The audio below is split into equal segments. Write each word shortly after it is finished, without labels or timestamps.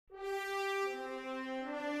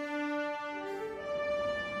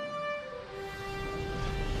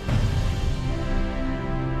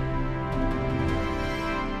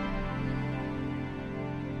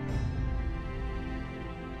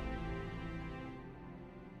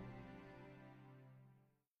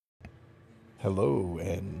Hello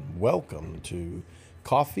and welcome to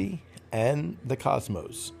Coffee and the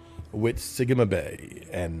Cosmos with Sigma Bay.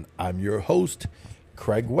 And I'm your host,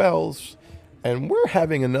 Craig Wells. And we're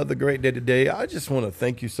having another great day today. I just want to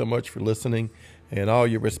thank you so much for listening and all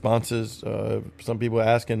your responses. Some people are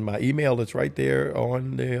asking my email. It's right there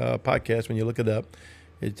on the podcast when you look it up.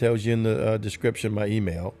 It tells you in the description my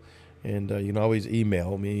email. And you can always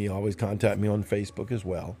email me, always contact me on Facebook as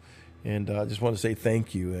well. And I just want to say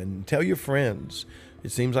thank you and tell your friends.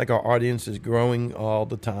 It seems like our audience is growing all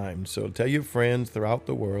the time. So tell your friends throughout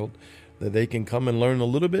the world that they can come and learn a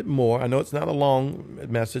little bit more. I know it's not a long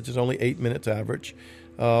message. It's only 8 minutes average.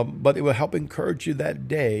 But it will help encourage you that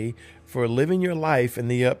day for living your life in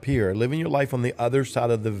the up here, living your life on the other side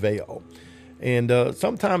of the veil. And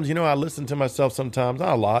sometimes, I listen to myself sometimes,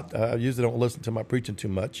 not a lot. I usually don't listen to my preaching too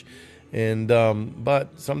much. And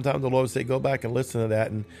but sometimes the Lord will say, go back and listen to that.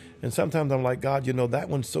 And sometimes I'm like, God, that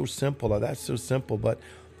one's so simple, or that's so simple. But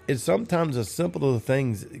it's sometimes the simple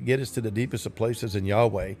things get us to the deepest of places in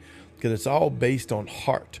Yahweh, because it's all based on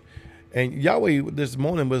heart. And Yahweh this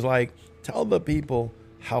morning was like, tell the people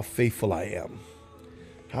how faithful I am,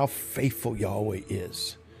 how faithful Yahweh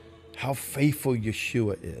is, how faithful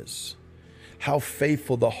Yeshua is, how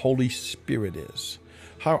faithful the Holy Spirit is.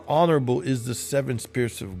 How honorable is the seven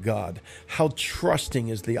spirits of God. How trusting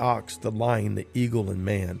is the ox, the lion, the eagle, and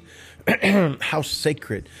man. How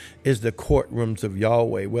sacred is the courtrooms of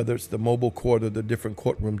Yahweh, whether it's the mobile court or the different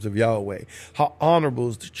courtrooms of Yahweh. How honorable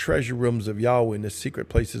is the treasure rooms of Yahweh and the secret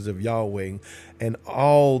places of Yahweh, and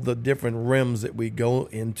all the different realms that we go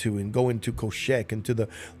into, and go into Koshek, into the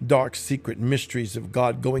dark secret mysteries of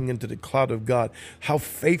God, going into the cloud of God. How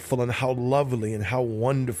faithful and how lovely and how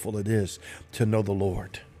wonderful it is to know the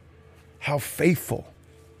Lord. How faithful.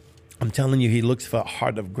 I'm telling you, he looks for a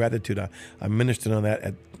heart of gratitude. I ministered on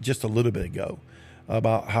that just a little bit ago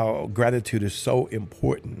about how gratitude is so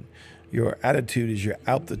important. Your attitude is your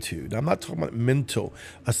altitude. I'm not talking about mental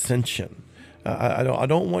ascension. I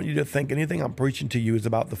don't want you to think anything I'm preaching to you is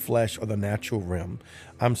about the flesh or the natural realm.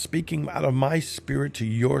 I'm speaking out of my spirit to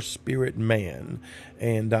your spirit man.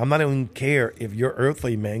 And I'm not even care if your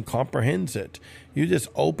earthly man comprehends it. You just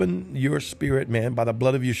open your spirit man by the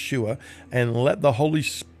blood of Yeshua and let the Holy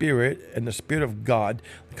Spirit and the Spirit of God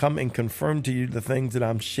come and confirm to you the things that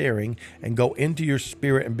I'm sharing, and go into your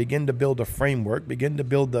spirit and begin to build a framework, begin to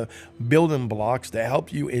build the building blocks to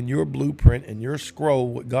help you in your blueprint and your scroll,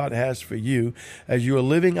 what God has for you as you are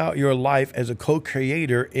living out your life as a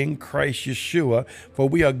co-creator in Christ Yeshua. For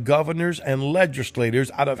we are governors and legislators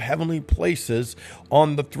out of heavenly places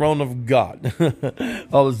on the throne of God.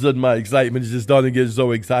 All of a sudden, my excitement is just starting to get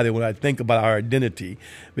so excited when I think about our identity,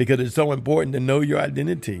 because it's so important to know your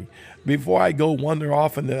identity. Before I go wander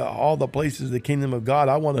off into all the places of the kingdom of God,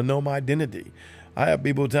 I want to know my identity. I have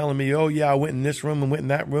people telling me, oh, yeah, I went in this room and went in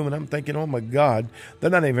that room. And I'm thinking, oh, my God, they're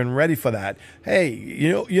not even ready for that. Hey,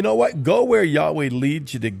 you know what? Go where Yahweh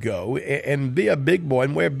leads you to go, and be a big boy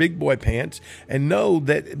and wear big boy pants, and know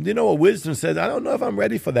that, what wisdom says, I don't know if I'm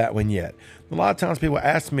ready for that one yet. A lot of times people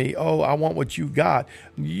ask me, oh, I want what you got.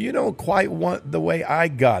 You don't quite want the way I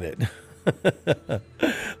got it.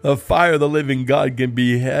 The fire of the living God can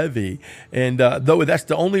be heavy. And though that's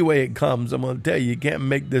the only way it comes, I'm going to tell you, you can't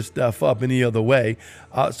make this stuff up any other way.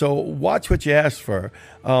 So watch what you ask for.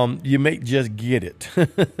 You may just get it.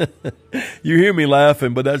 You hear me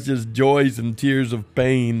laughing, but that's just joys and tears of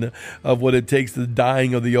pain of what it takes, the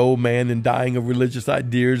dying of the old man, and dying of religious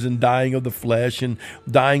ideas, and dying of the flesh, and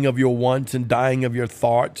dying of your wants, and dying of your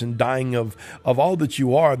thoughts, and dying of all that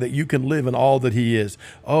you are, that you can live in all that he is.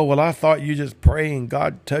 Oh, well, I thought you just pray and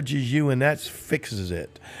God touches you and that fixes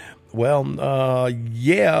it. Well,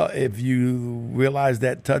 yeah, if you realize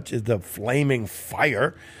that touch is the flaming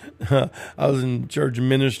fire. I was in church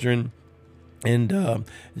ministering, and it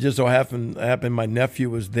just so happened my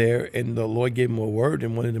nephew was there, and the Lord gave him a word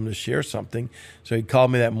and wanted him to share something. So he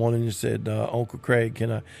called me that morning and said, Uncle Craig,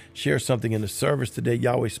 can I share something in the service today?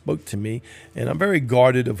 Yahweh spoke to me, and I'm very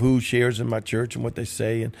guarded of who shares in my church and what they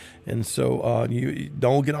say. And so you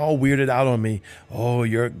don't get all weirded out on me. Oh,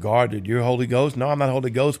 you're guarded. You're Holy Ghost. No, I'm not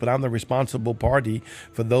Holy Ghost, but I'm the responsible party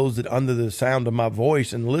for those that under the sound of my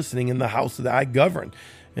voice and listening in the house that I govern.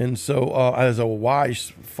 And so as a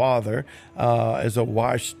wise father, as a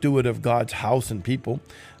wise steward of God's house and people,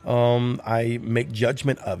 I make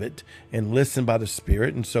judgment of it and listen by the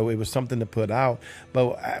Spirit. And so it was something to put out.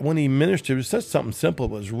 But when he ministered, it was just something simple.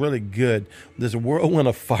 It was really good. This whirlwind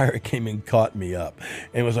of fire came and caught me up.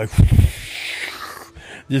 And it was like...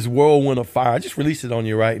 This whirlwind of fire. I just released it on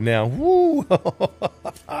you right now. Woo!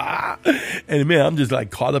 And man, I'm just like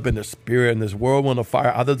caught up in the spirit and this whirlwind of fire.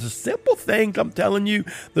 Out of the simple things, I'm telling you,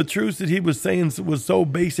 the truths that he was saying was so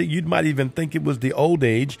basic, you might even think it was the old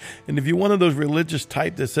age. And if you're one of those religious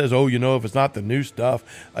type that says, oh, if it's not the new stuff,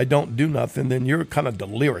 I don't do nothing, then you're kind of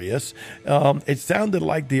delirious. It sounded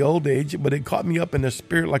like the old age, but it caught me up in the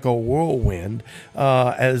spirit like a whirlwind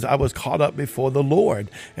as I was caught up before the Lord.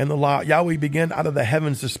 And the Yahweh began out of the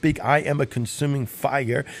heavens to speak, I am a consuming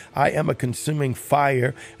fire. I am a consuming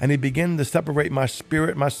fire. And he began to separate my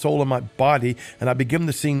spirit, my soul, and my body. And I began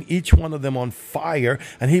to see each one of them on fire.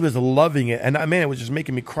 And he was loving it. And it was just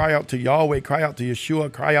making me cry out to Yahweh, cry out to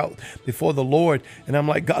Yeshua, cry out before the Lord. And I'm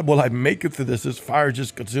like, God, will I make it through this? This fire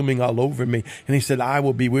just consuming all over me. And he said, I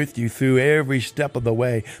will be with you through every step of the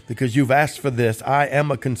way because you've asked for this. I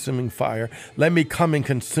am a consuming fire. Let me come and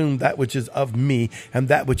consume that which is of me and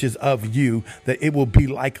that which is of you, that it will be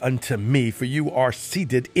like unto me. For you are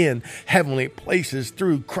seated in heavenly places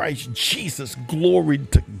through Christ Jesus. Glory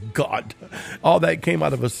to God. All that came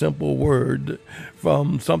out of a simple word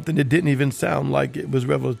from something that didn't even sound like it was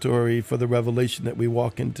revelatory for the revelation that we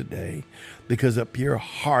walk in today. Because a pure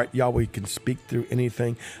heart, Yahweh can speak through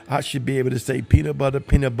anything. I should be able to say peanut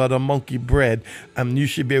butter, monkey bread, and you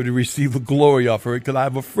should be able to receive the glory off of it because I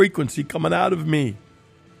have a frequency coming out of me.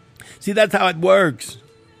 See, that's how it works.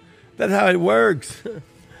 That's how it works.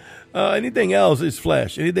 Anything else is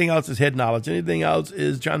flesh. Anything else is head knowledge. Anything else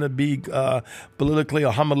is trying to be politically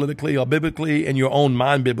or homiletically or biblically in your own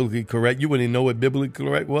mind biblically correct. You wouldn't know what biblically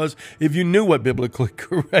correct was if you knew what biblically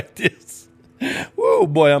correct is. Whoa,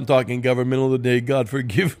 boy, I'm talking governmental today. God,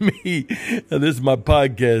 forgive me. This is my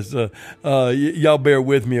podcast. Y'all bear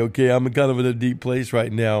with me, okay? I'm kind of in a deep place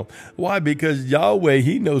right now. Why? Because Yahweh,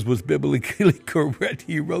 he knows what's biblically correct.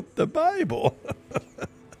 He wrote the Bible.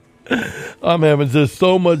 I'm having just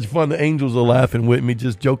so much fun. The angels are laughing with me,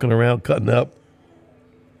 just joking around, cutting up.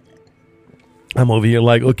 I'm over here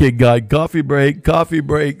like, okay, God, coffee break.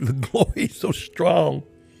 The glory is so strong.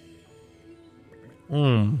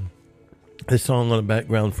 This song on the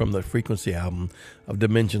background from the Frequency album of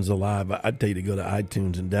Dimensions Alive. I'd tell you to go to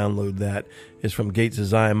iTunes and download that. It's from Gates of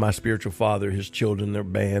Zion, my spiritual father, his children, their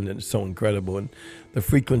band, and it's so incredible. And the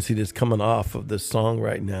frequency that's coming off of this song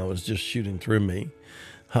right now is just shooting through me.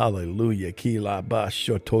 Hallelujah.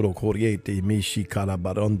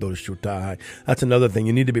 That's another thing.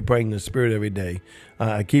 You need to be praying in the spirit every day.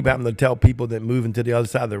 I keep having to tell people that move into the other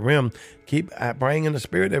side of the rim, keep praying in the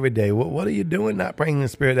spirit every day. What are you doing not praying in the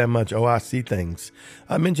spirit that much? Oh, I see things.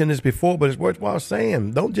 I mentioned this before, but it's worthwhile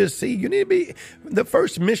saying. Don't just see. You need to be. The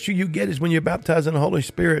first mystery you get is when you're baptized in the Holy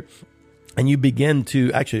Spirit. And you begin to,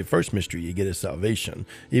 actually, the first mystery you get is salvation.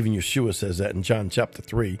 Even Yeshua says that in John chapter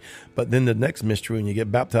 3. But then the next mystery, when you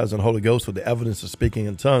get baptized in the Holy Ghost with the evidence of speaking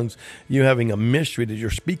in tongues, you're having a mystery that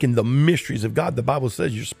you're speaking the mysteries of God. The Bible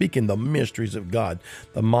says you're speaking the mysteries of God,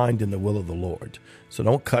 the mind and the will of the Lord. So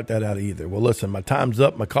don't cut that out either. Well, listen, my time's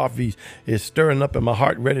up. My coffee is stirring up in my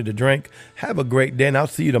heart, ready to drink. Have a great day, and I'll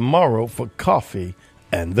see you tomorrow for Coffee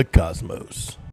and the Cosmos.